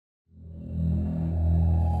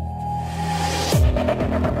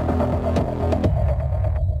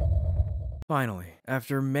Finally,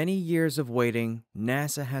 after many years of waiting,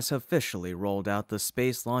 NASA has officially rolled out the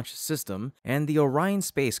Space Launch System and the Orion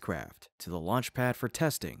spacecraft to the launch pad for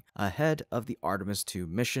testing ahead of the Artemis 2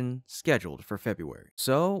 mission scheduled for February.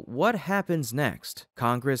 So, what happens next?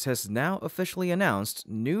 Congress has now officially announced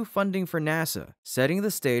new funding for NASA, setting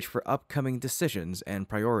the stage for upcoming decisions and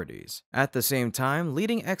priorities. At the same time,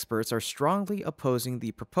 leading experts are strongly opposing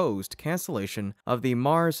the proposed cancellation of the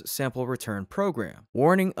Mars Sample Return Program,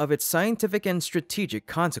 warning of its scientific and strategic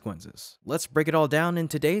consequences. Let's break it all down in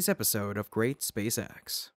today's episode of Great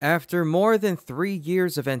SpaceX. After more than 3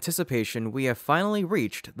 years of anticipation, we have finally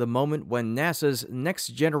reached the moment when NASA's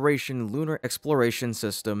next-generation lunar exploration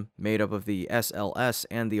system, made up of the SLS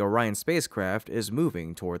and the Orion spacecraft, is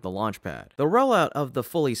moving toward the launch pad. The rollout of the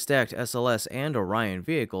fully stacked SLS and Orion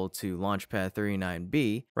vehicle to Launch Pad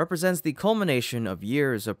 39B represents the culmination of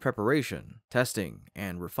years of preparation, testing,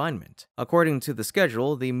 and refinement. According to the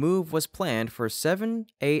schedule, the move was planned for 7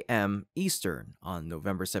 a.m. Eastern on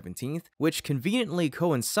November 17th, which conveniently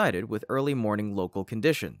coincided with early morning local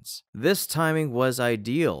conditions. This timing was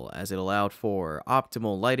ideal as it allowed for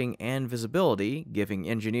optimal lighting and visibility, giving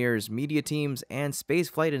engineers, media teams, and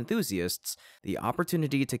spaceflight enthusiasts the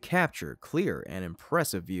opportunity to capture clear and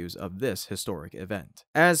impressive views of this historic event.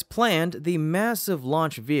 As planned, the massive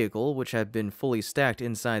launch vehicle, which had been fully stacked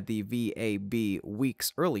inside the VAB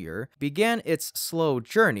weeks earlier, began its slow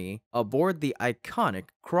journey aboard the iconic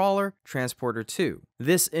Crawler Transporter 2.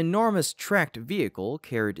 This enormous tracked vehicle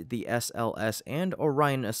carried the SLS and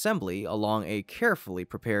Orion assembly along a carefully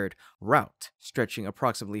prepared route, stretching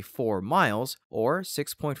approximately 4 miles, or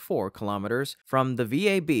 6.4 kilometers, from the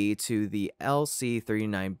VAB to the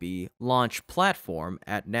LC-39B launch platform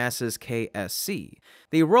at NASA's KSC.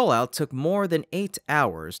 The rollout took more than 8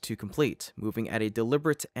 hours to complete, moving at a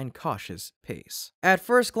deliberate and cautious pace. At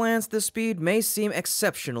first glance, the speed may seem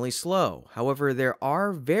exceptionally slow. However, there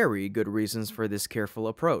are very good reasons for this careful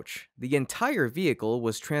approach. The entire vehicle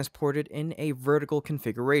was transported in a vertical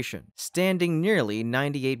configuration, standing nearly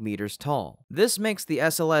 98 meters tall. This makes the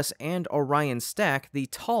SLS and Orion stack the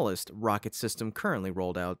tallest rocket system currently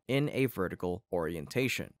rolled out in a vertical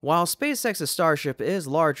orientation. While SpaceX's Starship is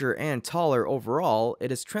larger and taller overall,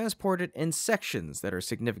 it is transported in sections that are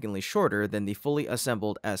significantly shorter than the fully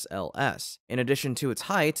assembled SLS. In addition to its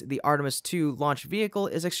height, the Artemis 2 launch vehicle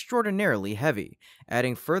is extraordinarily heavy,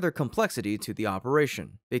 adding further complexity to the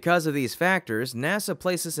operation. Because of these factors, NASA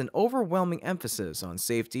places an overwhelming emphasis on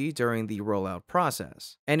safety during the rollout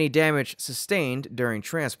process. Any damage sustained during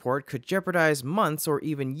transport could jeopardize months or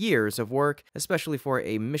even years of work, especially for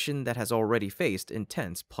a mission that has already faced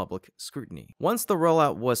intense public scrutiny. Once the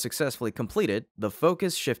rollout was successfully completed, the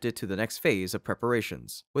focus shifted to the next phase of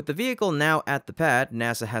preparations. With the vehicle now at the pad,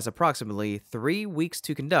 NASA has approximately 3 weeks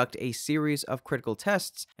to conduct a series of critical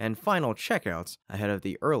tests and final checkouts ahead of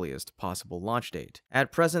the earliest possible launch date.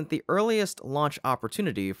 At present, the earliest launch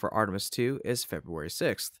opportunity for Artemis 2 is February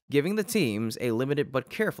 6th, giving the teams a limited but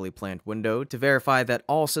carefully planned window to verify that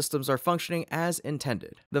all systems are functioning as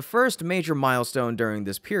intended. The first major milestone during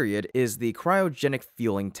this period is the cryogenic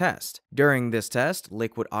fueling test. During this test,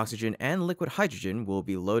 liquid oxygen and liquid hydrogen will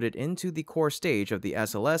be loaded into the core stage of the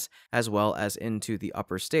SLS as well as into the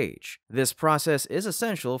upper stage. This process is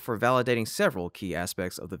essential for validating several key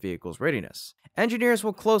aspects of the vehicle's readiness. Engineers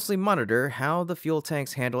will closely monitor how the fuel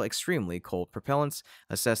tanks handle extremely cold propellants,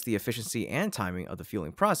 assess the efficiency and timing of the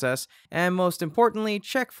fueling process, and most importantly,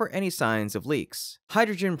 check for any signs of leaks.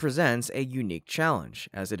 Hydrogen presents a unique challenge,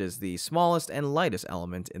 as it is the smallest and lightest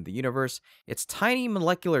element in the universe. Its tiny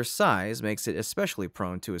molecular size makes it especially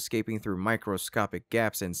prone to escaping through microscopic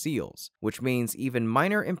gaps and seals, which means even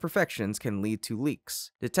minor imperfections can lead to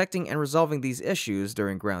leaks. Detecting and resolving these issues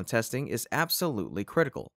during ground testing is absolutely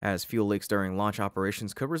critical, as fuel leaks during launch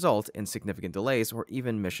operations could result in significant delays or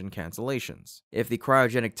even mission cancellations. If the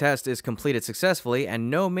cryogenic test is completed successfully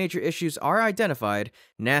and no major issues are identified,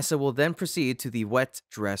 NASA will then proceed to the wet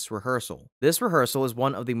dress rehearsal. This rehearsal is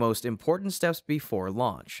one of the most important steps before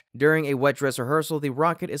launch. During a wet dress rehearsal, the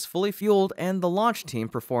rocket is fully fueled and the launch team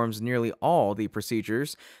performs nearly all the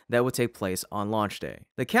procedures that would take place on launch day.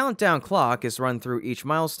 The countdown clock is run through each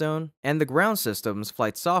milestone, and the ground systems,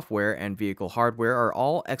 flight software, and vehicle hardware are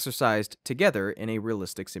all exercised together in a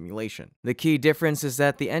realistic simulation. The key difference is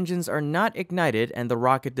that the engines are not ignited and the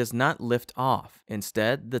rocket does not lift off.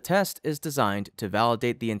 Instead, the test is designed to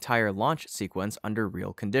validate the entire launch sequence under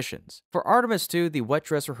real conditions. For Artemis 2, the wet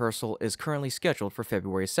dress rehearsal is currently scheduled for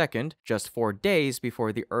February 2nd, just 4 days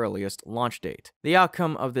before the earliest launch date. The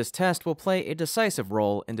outcome of this test will play a decisive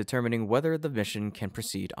role in determining whether the mission can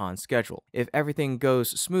proceed on schedule. If everything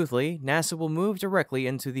goes smoothly, NASA will move directly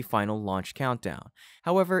into the final launch countdown.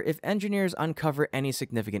 However, if engineers uncover any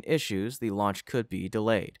significant issues, the launch could be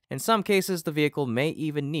delayed. In some cases, the vehicle may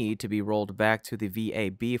even need to be rolled back to the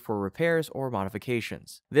VAB for repairs or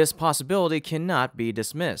modifications. This possibility cannot be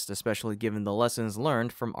dismissed, especially given the lessons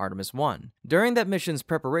learned from Artemis 1. During that mission's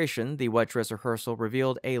preparation, the wet dress rehearsal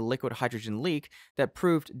revealed a liquid hydrogen leak that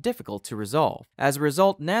proved difficult to resolve. As a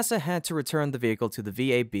result, NASA had to return the vehicle to the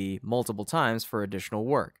VAB multiple times for additional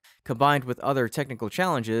work. Combined with other technical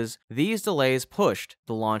challenges, these delays pushed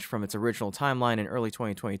the launch from its original timeline in early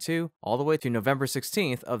 2022 all the way to November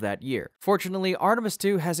 16th of that year. Fortunately, Artemis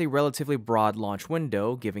 2 has a relatively broad launch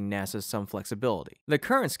window, giving NASA some flexibility. The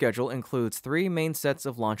current schedule includes 3 main sets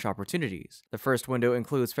of launch opportunities. The first window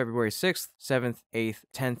includes February 6th, 7th, 8th,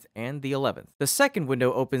 10th, and the 11th. The second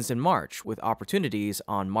window opens in March, with opportunities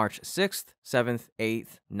on March 6th, 7th,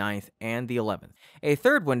 8th, 9th, and the 11th. A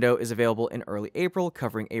third window is available in early April,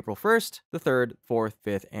 covering April 1st, the 3rd, 4th,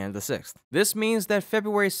 5th, and the 6th. This means that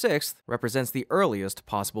February 6th represents the earliest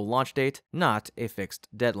possible launch date, not a fixed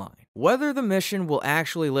deadline. Whether the mission will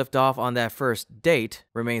actually lift off on that first date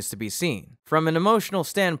remains to be seen. From an emotional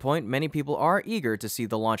standpoint, many people are eager to see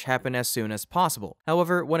the launch happen as soon as possible.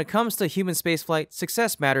 However, when it comes to human spaceflight,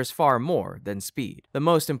 success matters far more than speed. The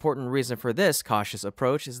most important reason for this cautious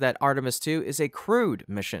approach is that Artemis 2 is a crewed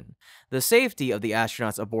mission. The safety of the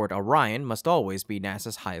astronauts aboard Orion must always be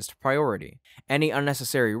NASA's highest priority. Any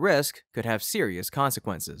unnecessary risk could have serious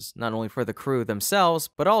consequences, not only for the crew themselves,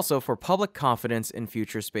 but also for public confidence in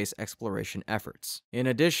future space exploration efforts. In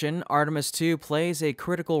addition, Artemis 2 plays a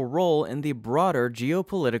critical role in the broader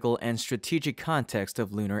geopolitical and strategic context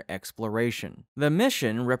of lunar exploration. The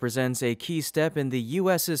mission represents a key step in the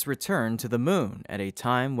US's return to the moon at a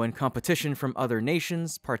time when competition from other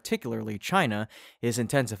nations, particularly China, is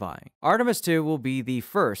intensifying. Artemis 2 will be the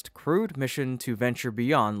first crewed mission to venture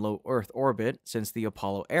beyond low Earth orbit since the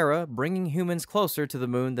Apollo era, bringing humans closer to the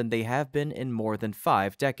moon than they have been in more than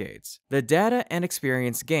 5 decades. The data and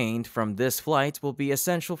experience gained from this flight will be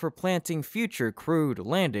essential for planting future crewed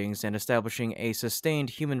landings and establishing a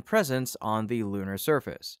sustained human presence on the lunar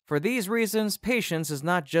surface. For these reasons, patience is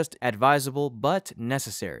not just advisable but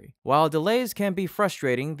necessary. While delays can be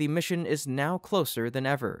frustrating, the mission is now closer than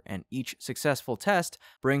ever, and each successful test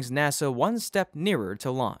brings NASA one step nearer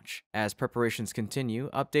to launch. As preparations continue,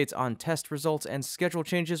 updates on test results and schedule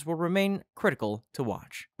changes will remain critical to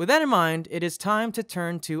watch. With that in mind, it is time to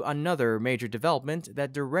turn to another major development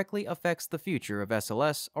that directly affects the future of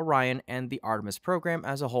SLS, Orion, and the Artemis program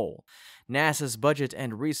as a whole: NASA's budget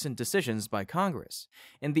and recent decisions by Congress.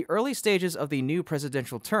 In the early stages of the new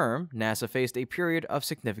presidential term, NASA faced a period of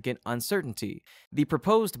significant uncertainty. The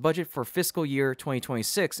proposed budget for fiscal year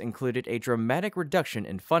 2026 included a dramatic reduction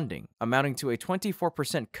in funding, amounting to a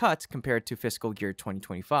 24% cut compared to fiscal year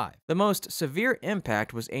 2025. The most severe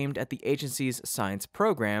impact was aimed at the agency's science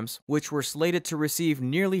programs, which were slated to receive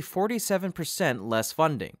nearly 47% less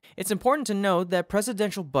funding. It's important to note that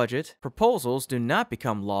presidential budget proposals do not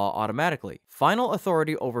become law automatically. Final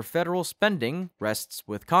authority over federal spending rests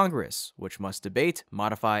with Congress, which must debate,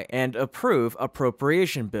 modify, and approve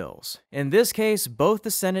appropriation bills. In this case, both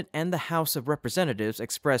the Senate and the House of Representatives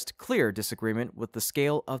expressed clear disagreement with the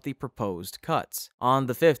scale of the proposed cuts. On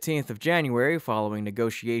the 15th of January, following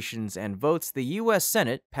negotiations and votes, the U.S.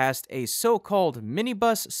 Senate passed a so-called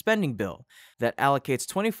minibus spending bill that allocates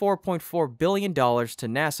 $24.4 billion to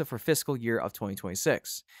NASA for fiscal year of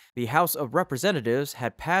 2026. The House of Representatives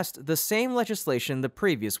had passed the same legislation the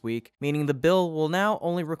previous week, meaning the bill will now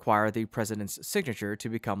only require the president's signature to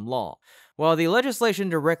become law. While the legislation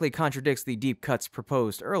directly contradicts the deep cuts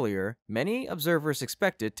proposed earlier, many observers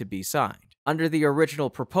expect it to be signed. Under the original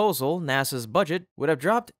proposal, NASA's budget would have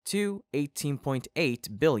dropped to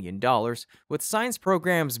 $18.8 billion, with science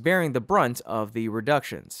programs bearing the brunt of the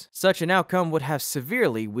reductions. Such an outcome would have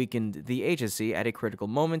severely weakened the agency at a critical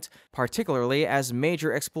moment, particularly as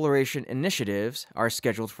major exploration initiatives are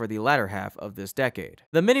scheduled for the latter half of this decade.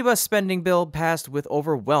 The minibus spending bill passed with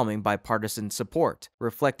overwhelming bipartisan support,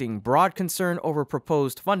 reflecting broad concern over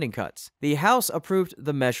proposed funding cuts. The House approved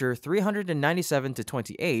the measure 397 to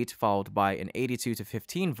 28, followed by by an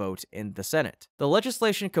 82-15 vote in the Senate. The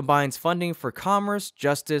legislation combines funding for commerce,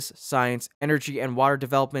 justice, science, energy and water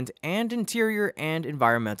development, and interior and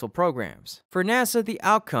environmental programs. For NASA, the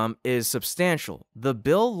outcome is substantial. The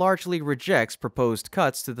bill largely rejects proposed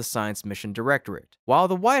cuts to the Science Mission Directorate. While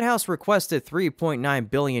the White House requested $3.9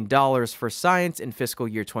 billion for science in fiscal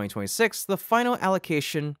year 2026, the final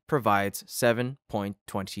allocation provides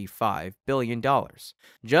 $7.25 billion,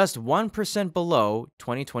 just 1% below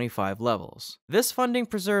 2025 levels. This funding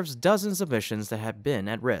preserves dozens of missions that have been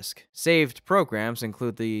at risk. Saved programs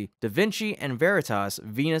include the Da Vinci and Veritas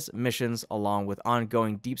Venus missions, along with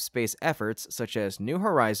ongoing deep space efforts such as New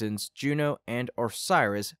Horizons, Juno, and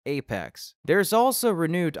OSIRIS-APEX. There's also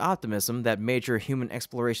renewed optimism that major human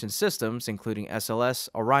exploration systems, including SLS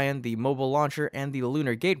Orion, the mobile launcher, and the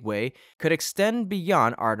lunar gateway, could extend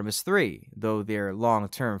beyond Artemis 3, though their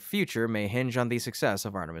long-term future may hinge on the success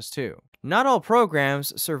of Artemis 2. Not all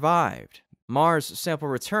programs survived. Mars sample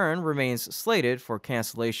return remains slated for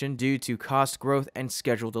cancellation due to cost growth and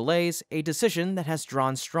schedule delays, a decision that has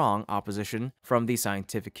drawn strong opposition from the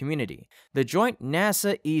scientific community. The joint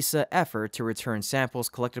NASA-ESA effort to return samples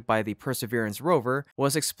collected by the Perseverance rover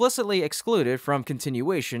was explicitly excluded from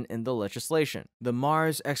continuation in the legislation. The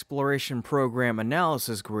Mars Exploration Program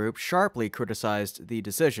Analysis Group sharply criticized the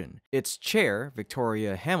decision. Its chair,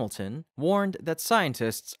 Victoria Hamilton, warned that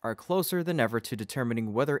scientists are closer than ever to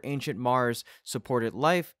determining whether ancient Mars supported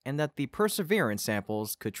life and that the Perseverance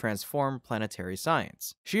samples could transform planetary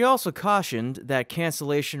science. She also cautioned that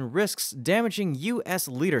cancellation risks damaging U.S.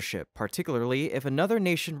 leadership, particularly if another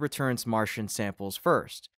nation returns Martian samples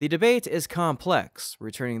first. The debate is complex.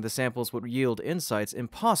 Returning the samples would yield insights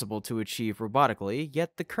impossible to achieve robotically,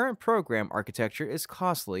 yet the current program architecture is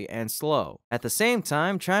costly and slow. At the same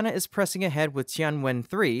time, China is pressing ahead with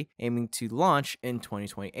Tianwen-3, aiming to launch in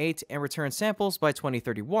 2028 and return samples by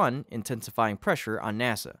 2031, intensifying pressure on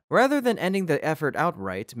NASA. Rather than ending the effort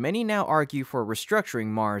outright, many now argue for restructuring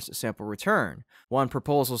Mars sample return. One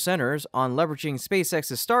proposal centers on leveraging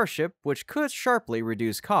SpaceX's Starship, which could sharply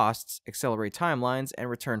reduce costs, accelerate timelines, and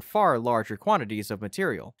return far larger quantities of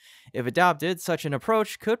material. If adopted, such an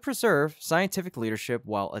approach could preserve scientific leadership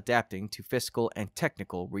while adapting to fiscal and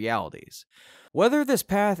technical realities. Whether this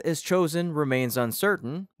path is chosen remains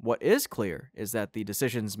uncertain. What is clear is that the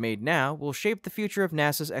decisions made now will shape the future of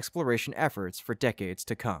NASA's exploration efforts for decades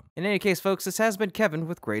to come. In any case, folks, this has been Kevin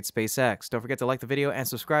with Great SpaceX. Don't forget to like the video and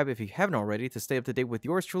subscribe if you haven't already to stay up to date with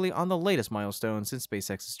yours truly on the latest milestones in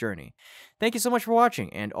SpaceX's journey. Thank you so much for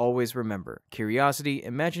watching, and always remember, curiosity,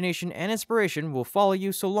 imagination, and inspiration will follow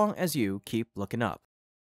you so long as you keep looking up.